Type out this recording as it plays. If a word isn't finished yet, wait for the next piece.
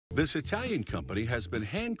This Italian company has been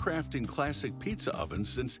handcrafting classic pizza ovens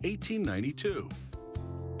since 1892.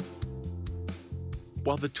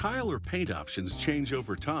 While the tile or paint options change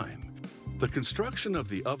over time, the construction of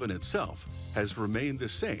the oven itself has remained the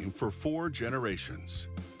same for 4 generations.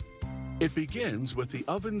 It begins with the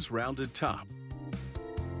oven's rounded top.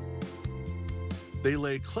 They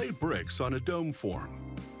lay clay bricks on a dome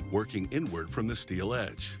form, working inward from the steel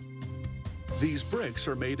edge. These bricks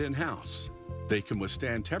are made in-house. They can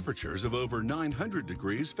withstand temperatures of over 900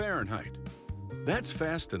 degrees Fahrenheit. That's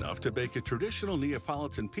fast enough to bake a traditional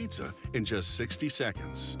Neapolitan pizza in just 60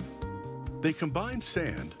 seconds. They combine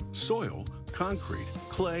sand, soil, concrete,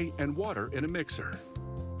 clay, and water in a mixer.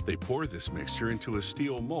 They pour this mixture into a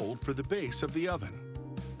steel mold for the base of the oven.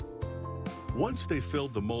 Once they've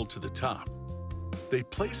filled the mold to the top, they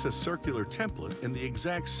place a circular template in the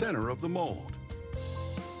exact center of the mold.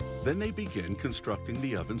 Then they begin constructing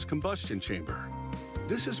the oven's combustion chamber.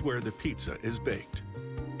 This is where the pizza is baked.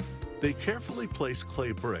 They carefully place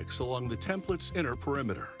clay bricks along the template's inner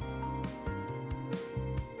perimeter.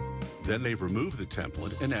 Then they remove the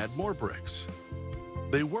template and add more bricks.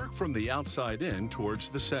 They work from the outside in towards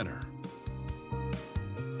the center.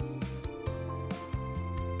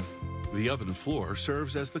 The oven floor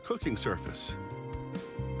serves as the cooking surface.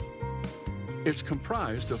 It's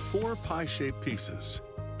comprised of 4 pie-shaped pieces,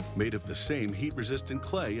 made of the same heat-resistant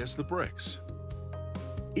clay as the bricks.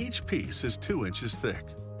 Each piece is 2 inches thick.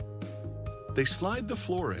 They slide the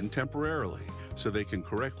floor in temporarily so they can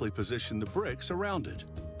correctly position the bricks around it.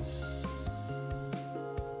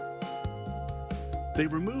 They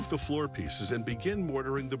remove the floor pieces and begin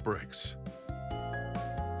mortaring the bricks.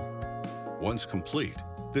 Once complete,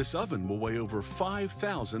 this oven will weigh over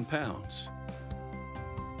 5,000 pounds.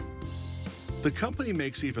 The company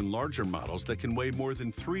makes even larger models that can weigh more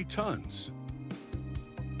than 3 tons.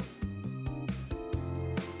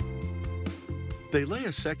 They lay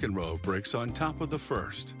a second row of bricks on top of the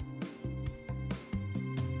first.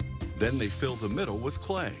 Then they fill the middle with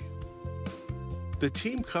clay. The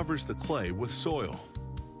team covers the clay with soil.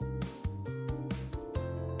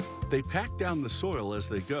 They pack down the soil as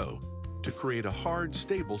they go to create a hard,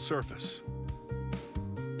 stable surface.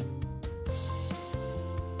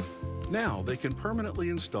 Now they can permanently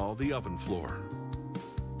install the oven floor.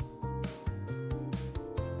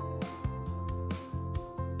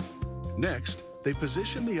 Next, they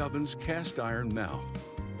position the oven's cast iron mouth.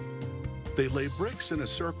 They lay bricks in a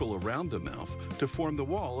circle around the mouth to form the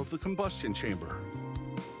wall of the combustion chamber.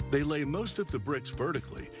 They lay most of the bricks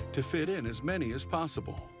vertically to fit in as many as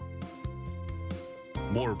possible.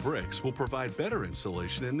 More bricks will provide better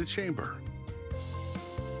insulation in the chamber.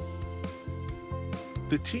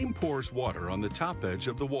 The team pours water on the top edge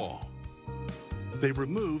of the wall. They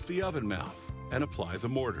remove the oven mouth and apply the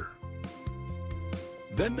mortar.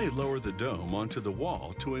 Then they lower the dome onto the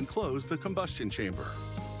wall to enclose the combustion chamber.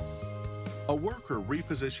 A worker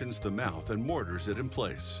repositions the mouth and mortars it in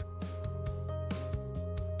place.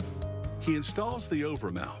 He installs the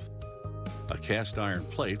overmouth, a cast iron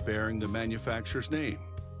plate bearing the manufacturer's name.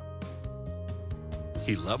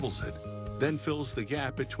 He levels it, then fills the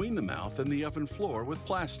gap between the mouth and the oven floor with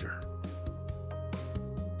plaster.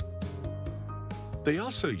 They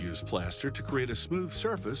also use plaster to create a smooth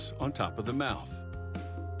surface on top of the mouth.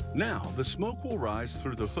 Now the smoke will rise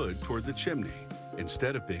through the hood toward the chimney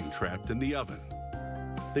instead of being trapped in the oven.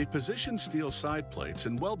 They position steel side plates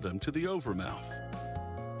and weld them to the overmouth.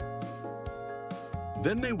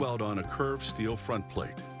 Then they weld on a curved steel front plate.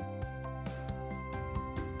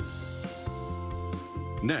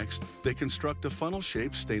 Next, they construct a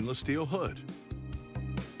funnel-shaped stainless steel hood.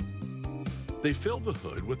 They fill the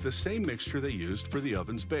hood with the same mixture they used for the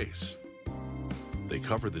oven's base. They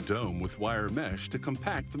cover the dome with wire mesh to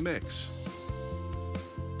compact the mix.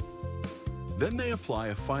 Then they apply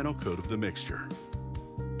a final coat of the mixture.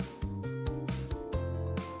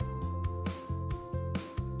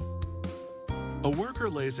 A worker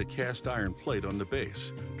lays a cast iron plate on the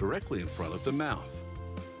base, directly in front of the mouth.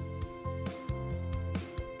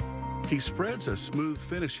 He spreads a smooth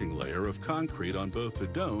finishing layer of concrete on both the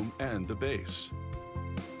dome and the base.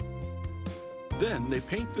 Then they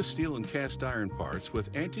paint the steel and cast iron parts with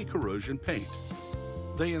anti-corrosion paint.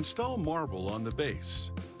 They install marble on the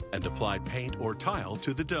base and apply paint or tile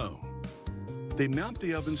to the dome. They mount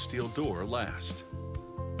the oven steel door last.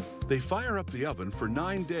 They fire up the oven for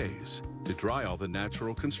 9 days to dry all the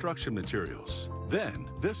natural construction materials. Then,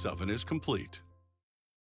 this oven is complete.